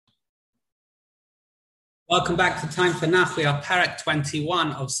Welcome back to Time for Nach. We are Perek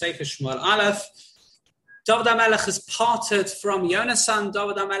 21 of Sefer Shmuel Aleph. David HaMelech has parted from Yonasan.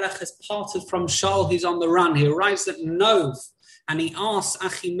 David HaMelech has parted from Shaul. He's on the run. He arrives at Nov and he asks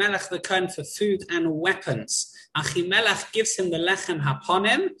Achimelech the Kohen for food and weapons. Achimelech gives him the Lechem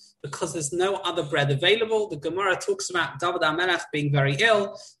Haponim because there's no other bread available. The Gemara talks about David HaMelech being very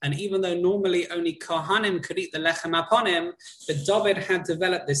ill, and even though normally only Kohanim could eat the Lechem Haponim, but David had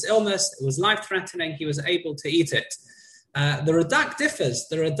developed this illness. It was life-threatening. He was able to eat it. The Radak differs.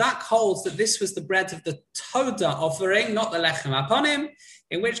 The Radak holds that this was the bread of the Toda offering, not the Lechem Haponim,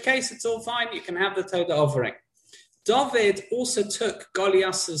 in which case it's all fine. You can have the Toda offering. David also took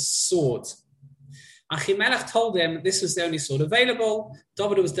Goliath's sword. Achimelech told him this was the only sword available.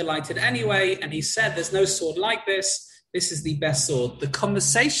 David was delighted anyway, and he said, there's no sword like this. This is the best sword. The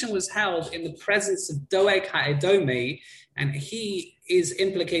conversation was held in the presence of Doeg HaEdomi, and he is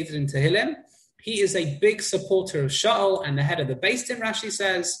implicated in Tehillim. He is a big supporter of Shaul and the head of the Beis Din, Rashi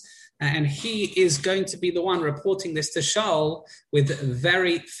says, and he is going to be the one reporting this to Shaul with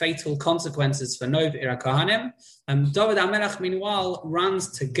very fatal consequences for Nov Ira Kohanim. David HaMelech, meanwhile, runs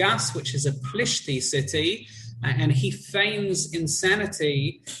to Gas, which is a Plishti city, and he feigns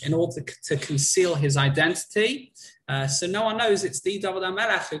insanity in order to conceal his identity. So no one knows it's the David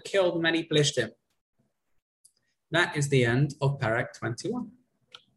HaMelech who killed many Plishtim. That is the end of Perek 21.